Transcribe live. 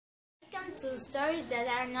to Stories That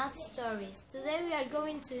Are Not Stories. Today we are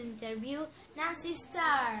going to interview Nancy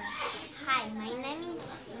Starr. Hi, my name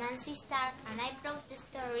is Nancy Starr and I wrote the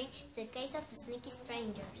story The Case of the Sneaky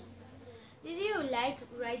Strangers. Did you like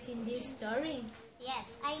writing this story?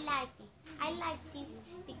 Yes, I liked it. I liked it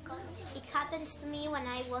because it happened to me when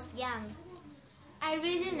I was young. I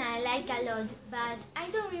read and I like a lot, but I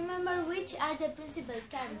don't remember which are the principal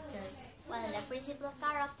characters. Well, the principal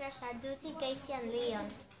characters are Dottie, Casey and Leon.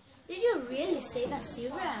 Did you really save a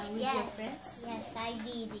zebra with your friends? Yes, I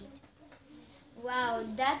did it. Wow,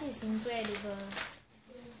 that is incredible.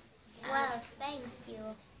 Well, thank you.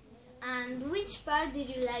 And which part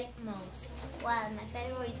did you like most? Well, my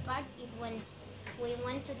favorite part is when we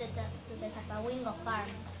went to the Tapawingo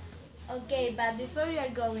farm. Okay, but before you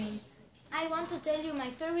are going, I want to tell you my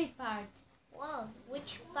favorite part. Well,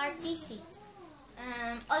 which part is it?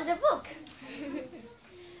 All the book.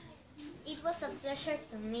 It was a pleasure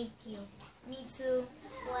to meet you. Me too.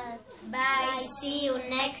 Well, Bye. See you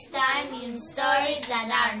next time in Stories That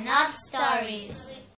Are Not Stories.